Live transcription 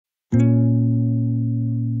Yo,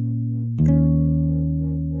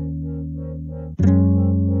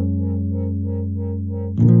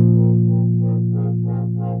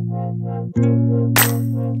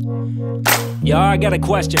 I got a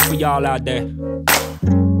question for y'all out there.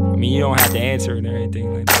 I mean, you don't have to answer it or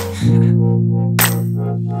anything like that.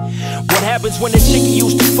 What happens when the chick you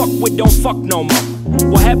used to fuck with don't fuck no more?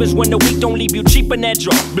 What happens when the week don't leave you cheap in that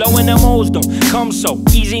drug? Blowing them O's don't come so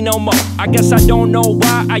easy no more. I guess I don't know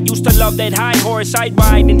why I used to love that high horse I'd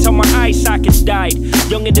ride until my eye sockets died.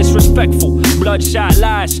 Young and disrespectful, bloodshot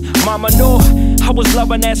lies. Mama knew I was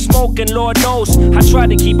loving that smoke, and Lord knows I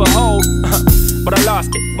tried to keep a hold, but I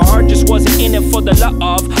lost it. My heart just wasn't in it for the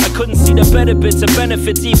love. I couldn't see the better bits of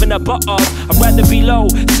benefits even above. I'd rather be low,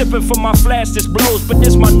 sipping from my flask, this blows. But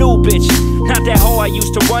this my new bitch, not that hoe I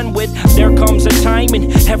used to run with. There comes a time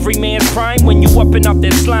in every man's prime when you up and up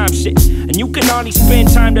that slime shit, and you can only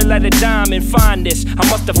spend time to let a dime and find this. I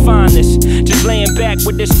must have found this, just laying back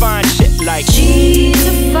with this fine shit like she's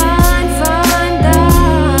a fine, fine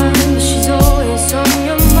dime, but she's always on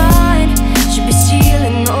your mind. She'll be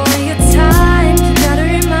stealing all your time. You gotta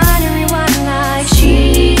remind and rewind like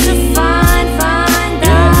she's a fine, fine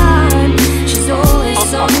dime. She's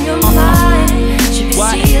always on your mind. She'll be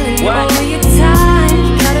stealing all your time.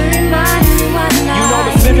 You gotta remind and rewind like you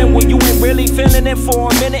know the feeling when you ain't really feeling it for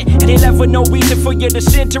a minute, and they left with no reason for your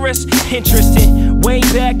disinterest. Interested, way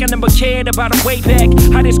back, I never cared about a way back.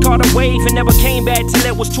 I just caught a wave and never came back till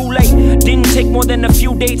it was too late. Didn't take more than a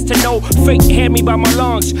few dates to know fate had me by my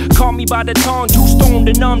lungs, caught me by the tongue, too stoned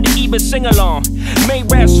and numb to even sing along.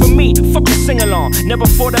 Made raps for me, fuck a sing along. Never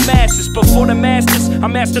for the masses, but for the masters, I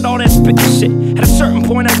mastered all that spittin' shit. At a certain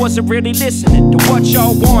point, I wasn't really listening to what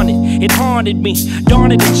y'all wanted. It haunted me,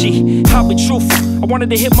 darn it, G. I'll be truthful. I wanted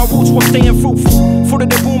to hit my roots while staying fruitful. Foot of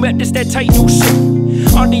the boom at this, that tight new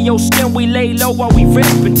shit. Under your skin, we lay low while we rip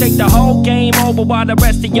and take the whole game over while the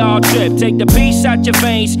rest of y'all drip. Take the peace out your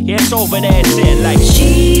veins, yeah, it's over, that's it. Like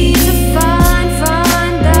she's a fine